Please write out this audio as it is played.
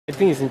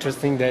think it's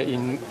interesting that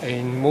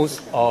in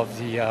most of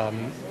the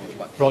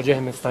Roger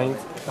Hammerstein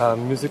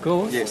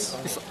musicals, Yes.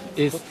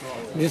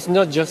 it's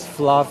not just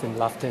fluff and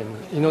laughter.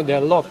 And, there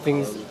are a lot of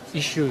things,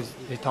 issues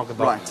they talk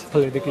about, Right.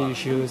 political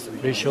issues,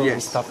 racial and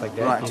Yes. stuff like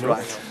that. Right,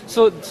 right.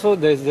 So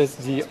there's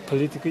the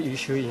political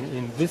issue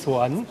in this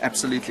one.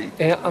 Absolutely.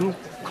 And I'm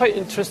quite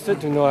interested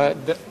to know,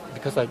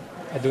 because I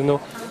don't know,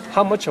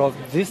 how much of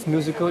this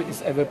musical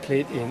is ever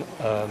played in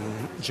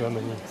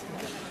Germany.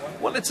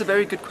 Well, it's a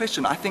very good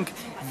question. I think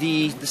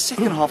the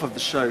second half of the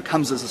show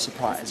comes as a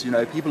surprise.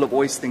 People have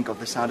always think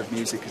of The Sound of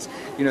Music as,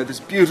 this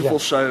beautiful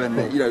show and,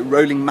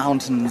 rolling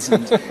mountains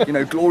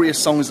and, glorious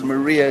songs and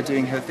Maria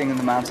doing her thing in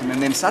the mountain.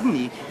 And then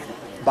suddenly,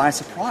 by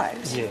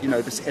surprise,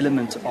 this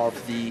element of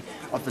the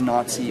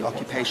Nazi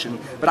occupation.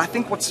 But I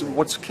think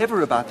what's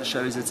clever about the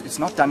show is it's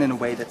not done in a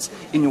way that's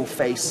in your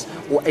face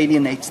or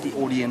alienates the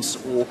audience,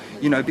 or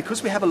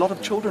because we have a lot of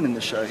children in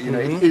the show.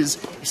 It is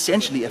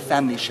essentially a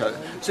family show,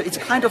 so it's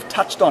kind of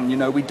touched on.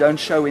 We don't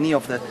show any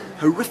of the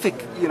horrific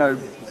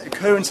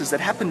occurrences that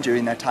happened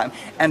during that time,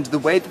 and the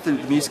way that the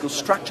musical is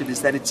structured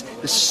is that it's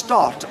the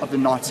start of the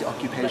Nazi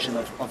occupation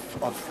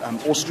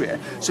of Austria.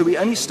 So we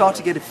only start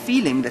to get a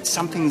feeling that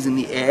something's in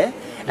the air,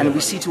 and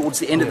we see towards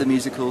the end of the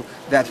musical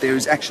that there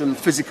is actual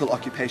physical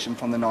occupation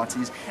from the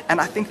Nazis.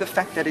 And I think the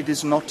fact that it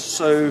is not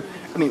so,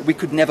 we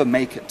could never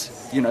make it,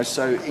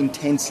 so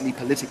intensely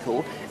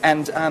political,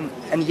 and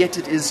yet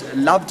it is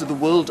loved the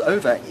world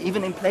over,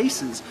 even in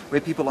places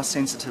where people are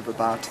sensitive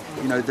about,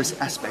 this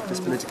aspect, this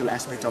political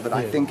aspect of it.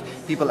 I think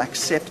people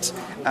accept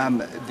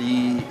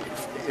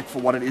it for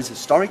what it is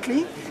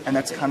historically, and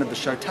that's kind of the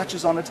show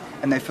touches on it,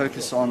 and they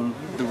focus on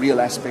the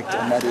real aspect,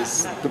 and that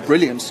is the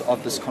brilliance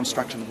of this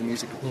construction of the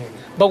musical. Yeah.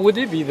 But would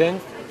it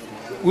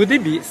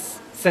be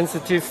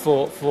sensitive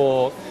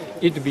for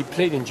it to be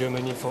played in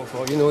Germany for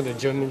the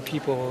German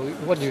people?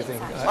 What do you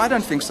think? I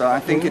don't think so. I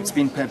think it's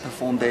been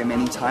performed there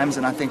many times,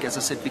 and I think, as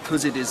I said,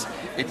 because it's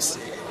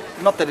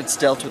not that it's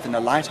dealt with in a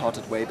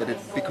light-hearted way, but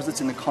because it's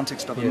in the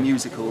context of a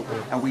musical,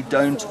 and we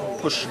don't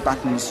push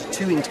buttons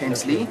too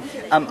intensely,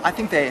 I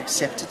think they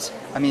accept it.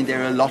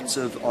 There are lots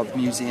of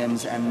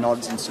museums and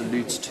nods and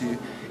salutes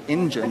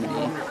in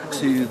Germany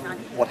to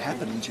what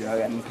happened,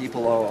 and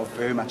people are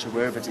very much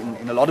aware of it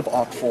in a lot of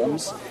art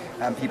forms.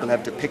 People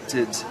have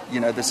depicted,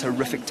 this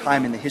horrific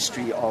time in the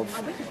history of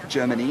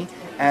Germany,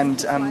 and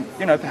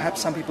perhaps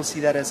some people see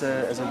that as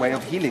a way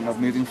of healing, of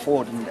moving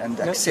forward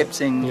and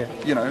accepting,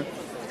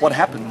 what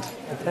happened.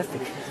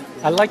 Fantastic.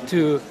 I'd like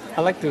to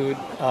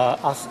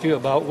ask you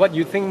about what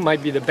you think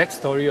might be the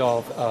backstory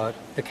of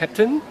the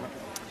captain.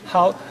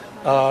 How,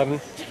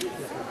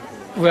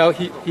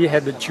 he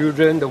had the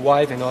children, the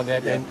wife, and all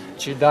that, and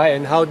she died.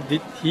 And how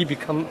did he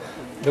become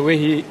the way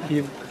he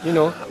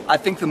I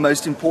think the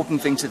most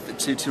important thing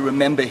to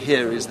remember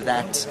here is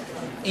that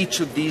each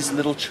of these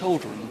little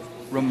children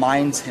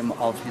reminds him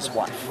of his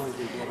wife,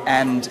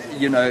 and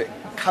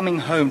coming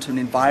home to an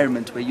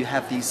environment where you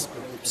have these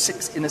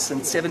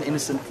seven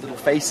innocent little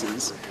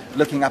faces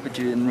looking up at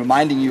you and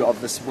reminding you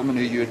of this woman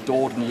who you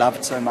adored and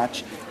loved so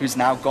much, who's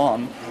now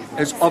gone,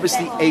 has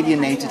obviously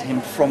alienated him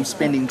from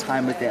spending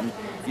time with them.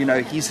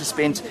 He's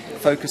spent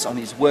focus on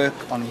his work,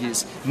 on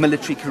his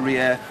military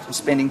career, and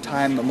spending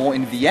time more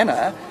in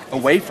Vienna,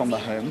 away from the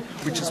home,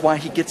 which is why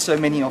he gets so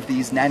many of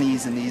these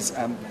nannies and these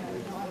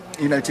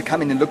to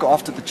come in and look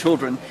after the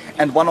children,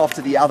 and one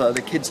after the other,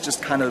 the kids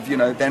just kind of,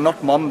 they're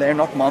not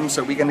mom,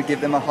 so we're going to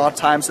give them a hard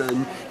time, so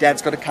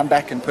dad's got to come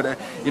back and put a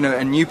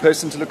new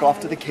person to look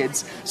after the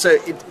kids. So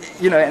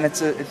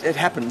it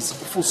happens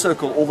full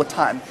circle all the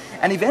time.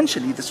 And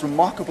eventually this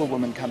remarkable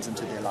woman comes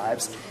into their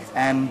lives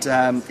and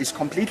is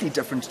completely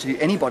different to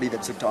anybody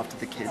that's looked after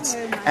the kids.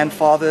 And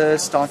father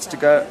starts to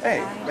go,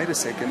 hey, wait a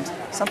second,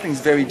 something's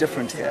very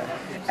different here.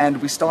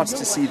 And we start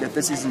to see that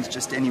this isn't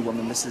just any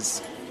woman, this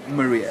is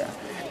Maria.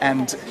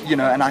 And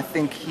and I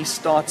think he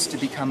starts to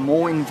become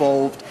more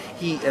involved.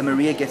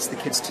 Maria gets the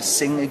kids to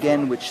sing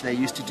again, which they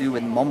used to do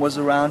when mom was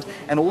around,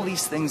 and all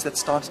these things that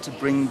started to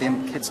bring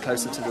them kids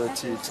closer to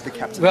the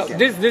captain. Well,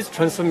 again. this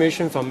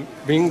transformation from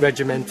being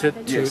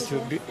regimented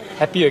to be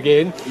happy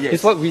again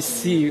is what we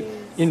see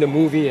in the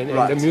movie and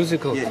the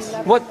musical. Yes.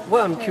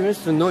 What I'm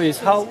curious to know is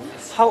how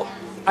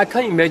I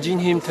can't imagine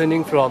him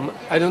turning from,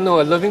 a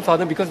loving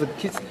father, because the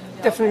kids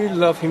definitely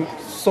love him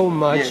so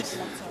much. Yes.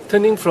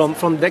 Turning from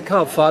that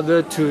kind of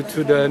father to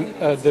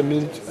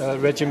the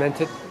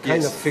regimented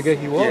kind of figure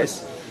he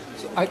was.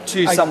 Yes.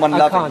 So someone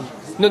loving.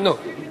 No.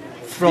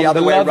 From the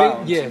other way loving,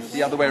 around. yes.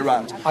 The other way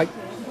around.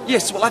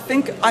 Yes, well, I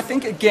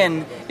think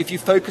again, if you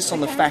focus on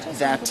the fact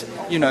that,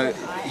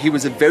 he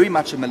was very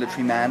much a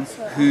military man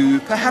who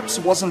perhaps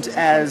wasn't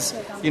as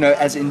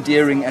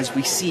endearing as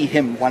we see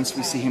him once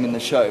we see him in the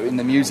show, in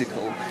the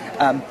musical.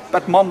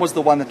 But mom was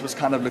the one that was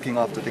kind of looking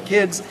after the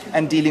kids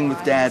and dealing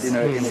with dad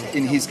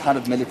in his kind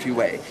of military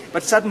way.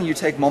 But suddenly you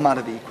take mom out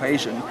of the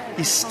equation,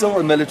 he's still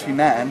a military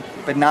man,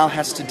 but now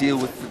has to deal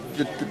with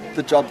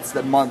the jobs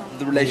that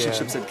the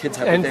relationships that kids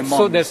have with their moms.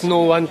 So there's no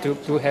one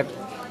to have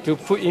to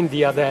put in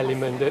the other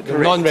element, the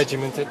Correct.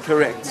 non-regimented.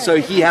 Correct. So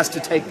he has to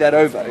take that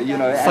over, you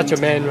know. Such a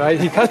man, right?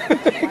 He can't.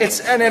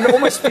 And it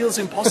almost feels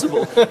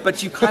impossible,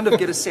 but you kind of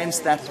get a sense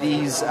that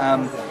these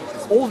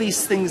all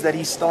these things that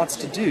he starts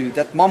to do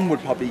that mom would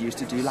probably used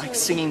to do, like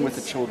singing with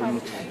the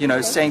children, you know,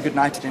 saying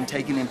goodnight to them,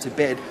 taking them to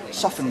bed,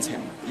 softens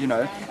him, you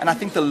know. And I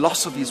think the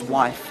loss of his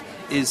wife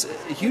is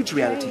a huge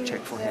reality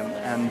check for him,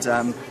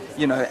 and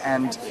you know,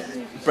 and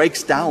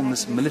breaks down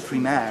this military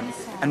man.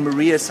 And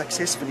Maria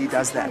successfully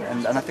does that,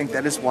 and I think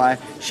that is why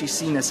she's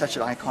seen as such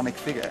an iconic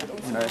figure.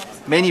 You know,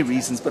 many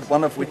reasons, but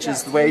one of which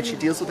is the way she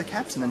deals with the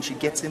captain, and she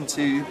gets him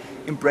to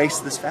embrace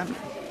this family.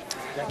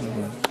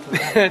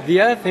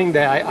 The other thing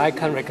that I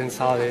can't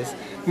reconcile is,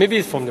 maybe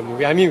it's from the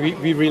movie. I mean,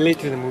 we relate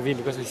to the movie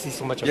because we see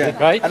so much of it,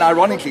 right? And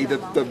ironically,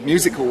 the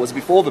musical was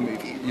before the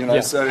movie, you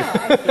know, so...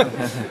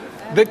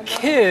 The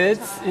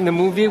kids in the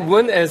movie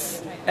weren't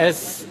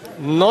as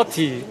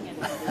naughty.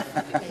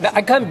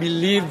 I can't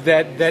believe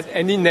that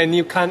any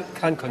nanny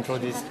can't control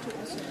this.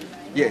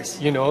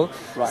 Yes. You know?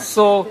 Right.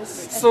 So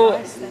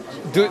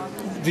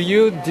do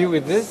you deal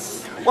with this?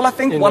 Well, I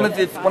think one of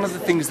the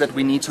things that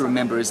we need to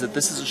remember is that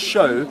this is a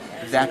show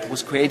that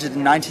was created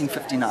in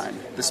 1959,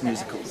 this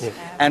musical. Yeah.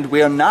 And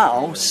we are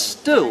now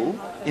still,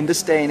 in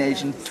this day and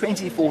age, in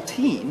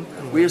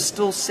 2014, we are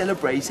still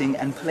celebrating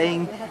and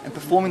playing and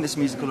performing this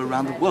musical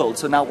around the world.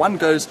 So now one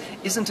goes,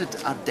 isn't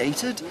it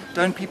outdated?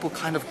 Don't people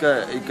kind of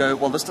go,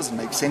 well, this doesn't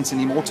make sense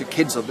anymore to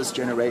kids of this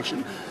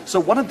generation? So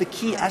one of the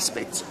key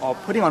aspects of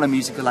putting on a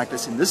musical like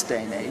this in this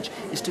day and age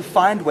is to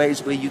find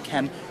ways where you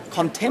can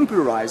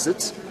contemporize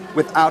it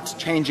without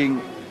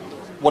changing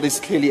what is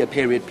clearly a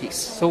period piece.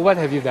 So what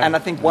have you done? And I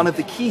think one of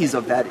the keys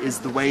of that is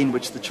the way in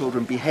which the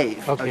children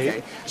behave.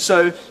 Okay.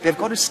 So they've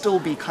got to still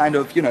be kind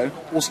of, you know,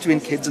 Austrian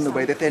kids in the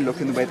way that they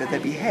look, in the way that they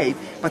behave,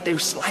 but they're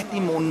slightly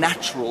more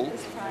natural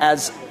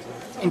as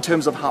in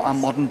terms of how our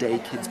modern day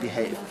kids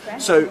behave.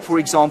 So, for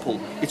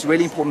example, it's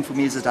really important for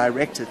me as a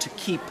director to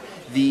keep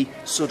the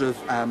sort of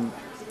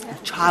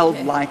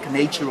childlike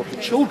nature of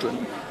the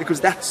children, because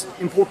that's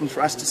important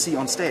for us to see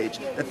on stage,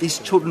 that these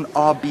children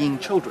are being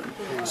children.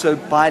 So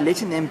by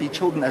letting them be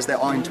children as they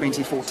are in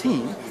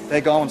 2014, they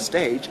go on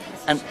stage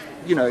and,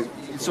 you know,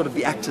 sort of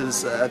the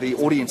actors, the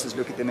audiences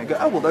look at them and go,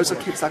 oh, well, those are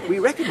kids like we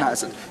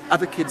recognize it.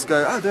 Other kids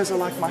go, oh, those are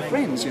like my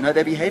friends, you know,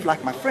 they behave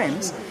like my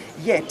friends,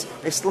 yet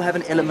they still have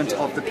an element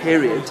of the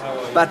period,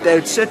 but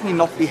they're certainly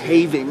not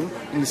behaving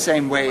in the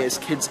same way as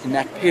kids in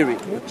that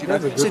period would, you know.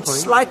 So it's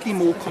slightly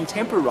more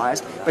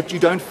contemporized, but you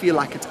don't feel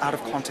like it's out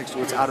of context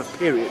or it's out of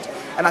period.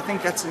 And I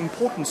think that's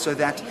important so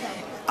that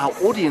our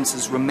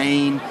audiences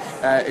remain,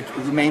 it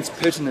remains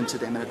pertinent to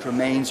them and it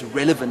remains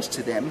relevant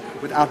to them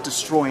without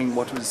destroying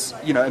what was,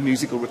 you know, a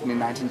musical written in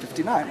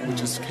 1959,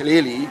 which is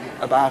clearly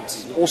about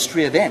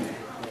Austria then.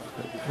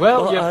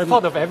 Well, you've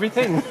thought of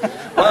everything.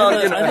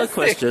 Well, I have a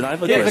question.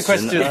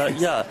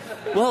 Yeah.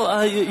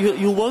 Well,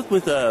 you work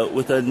with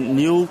a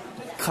new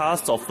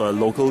cast of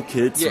local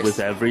kids. Yes. with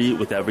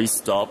every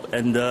stop,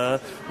 and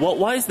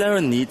why is there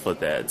a need for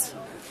that?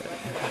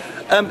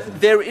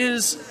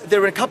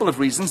 There are a couple of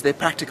reasons. There are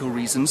practical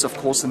reasons, of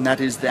course, and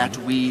that is that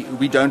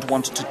we don't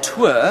want to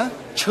tour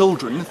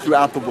children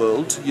throughout the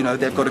world. You know,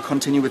 they've got to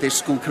continue with their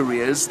school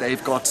careers.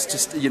 They've got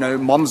to, you know,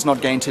 mom's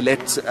not going to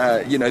let,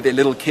 you know, their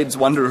little kids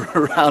wander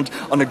around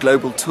on a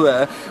global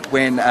tour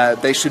when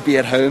they should be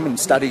at home and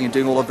studying and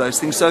doing all of those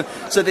things. So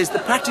there's the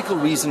practical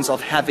reasons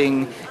of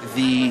having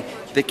the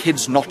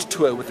kids not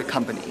tour with the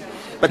company.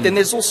 But then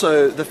there's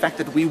also the fact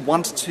that we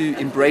want to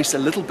embrace a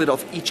little bit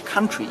of each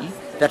country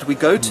that we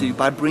go to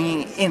by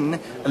bringing in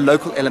a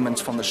local element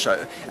from the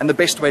show. And the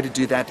best way to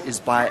do that is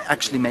by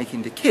actually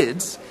making the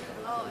kids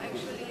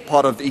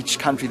part of each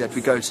country that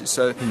we go to.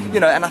 So, you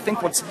know, and I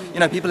think what's,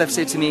 you know, people have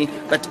said to me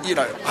that, you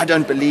know, I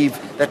don't believe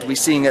that we're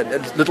seeing a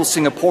little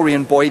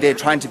Singaporean boy there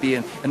trying to be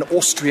an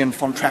Austrian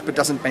von Trapp. It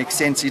doesn't make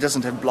sense. He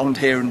doesn't have blonde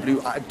hair and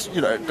blue eyes.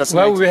 You know, it doesn't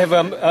make sense. We have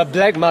a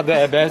black mother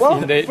at best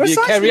in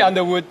the Carrie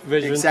Underwood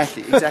version.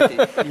 Exactly.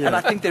 Yeah. And I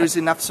think there is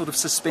enough sort of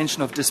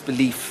suspension of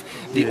disbelief.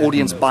 The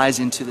audience buys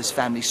into this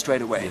family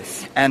straight away.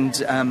 Yes.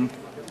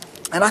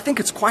 And I think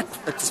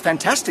it's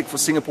fantastic for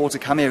Singapore to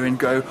come here and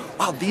go,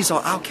 wow, these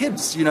are our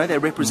kids, you know, they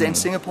represent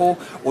Singapore,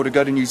 or to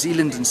go to New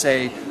Zealand and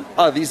say,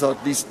 oh,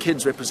 these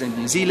kids represent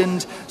New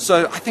Zealand.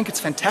 So I think it's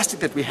fantastic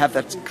that we have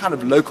that kind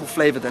of local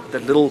flavor, that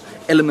little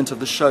element of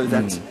the show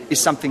that is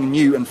something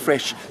new and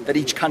fresh that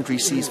each country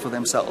sees for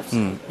themselves.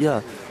 Yeah.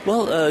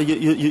 Well,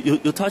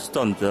 you touched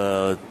on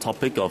the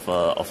topic of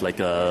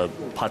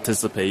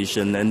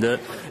participation, and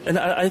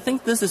I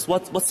think this is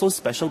what's so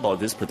special about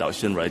this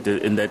production, right?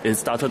 In that it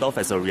started off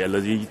as a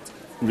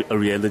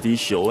reality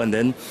show, and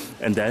then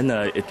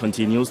it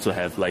continues to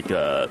have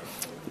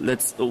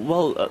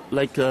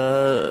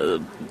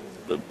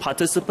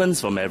participants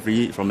from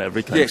every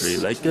country. Yes.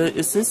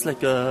 Is this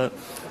like a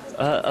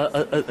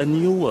a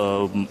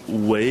new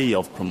way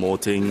of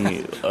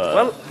promoting.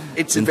 Well,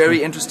 it's a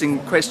very interesting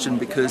question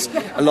because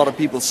a lot of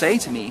people say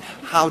to me,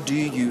 how do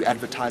you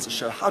advertise a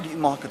show? How do you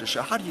market a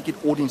show? How do you get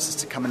audiences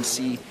to come and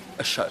see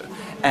a show?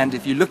 And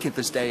if you look at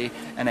this day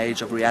and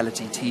age of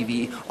reality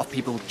TV, of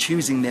people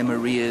choosing their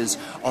Marias,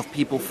 of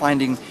people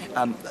finding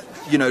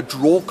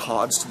draw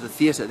cards to the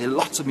theatre. There are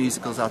lots of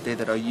musicals out there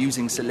that are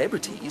using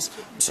celebrities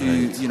to,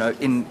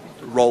 in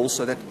roles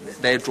so that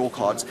they draw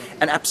cards.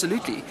 And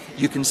absolutely,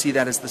 you can see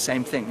that as the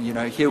same thing.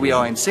 Here we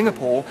are in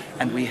Singapore,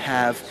 and we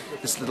have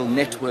this little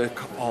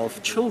network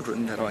of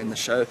children that are in the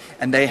show,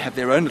 and they have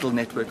their own little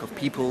network of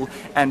people.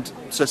 And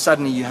so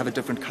suddenly you have a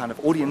different kind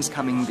of audience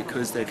coming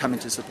because they're coming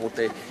to support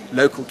their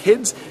local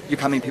kids. You're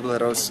coming people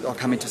that are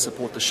coming to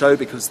support the show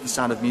because The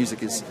Sound of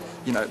Music is,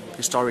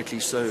 historically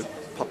so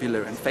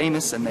popular and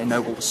famous, and they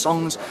know all the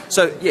songs.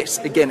 So yes,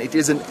 again, it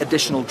is an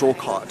additional draw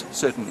card,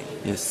 certainly.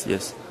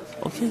 Yes.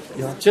 Okay.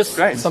 Yeah. Just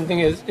Great.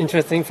 something is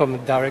interesting from the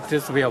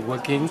directors we are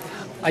working.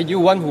 Are you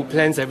one who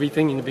plans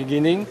everything in the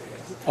beginning,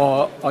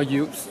 or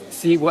you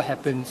see what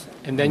happens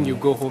and then you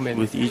go home and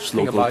with each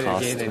think local about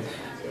cast? it again?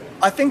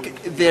 I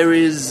think there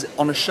is,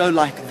 on a show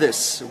like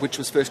this, which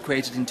was first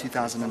created in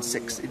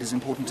 2006, it is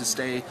important to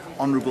stay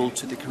honourable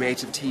to the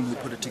creative team who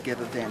put it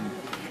together then.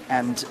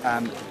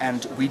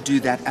 And we do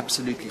that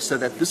absolutely, so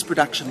that this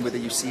production, whether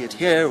you see it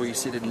here or you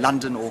see it in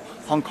London or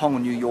Hong Kong or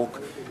New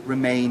York,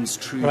 remains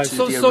true Right. to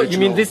the original. So you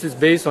mean this is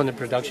based on the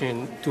production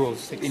in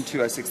 2006? In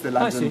 206, the I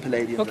London see.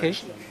 Palladium Okay.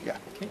 version. Yeah.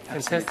 Okay,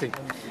 fantastic.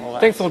 All right.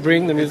 Thanks for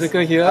bringing the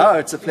musical here. Oh,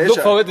 it's a pleasure. Look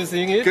forward to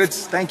seeing it. Good.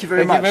 Thank you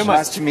very Thank you much. very much.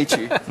 Nice to meet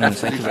you.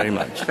 Thank you very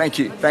much. Thank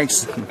you.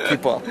 Thanks.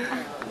 Keep well.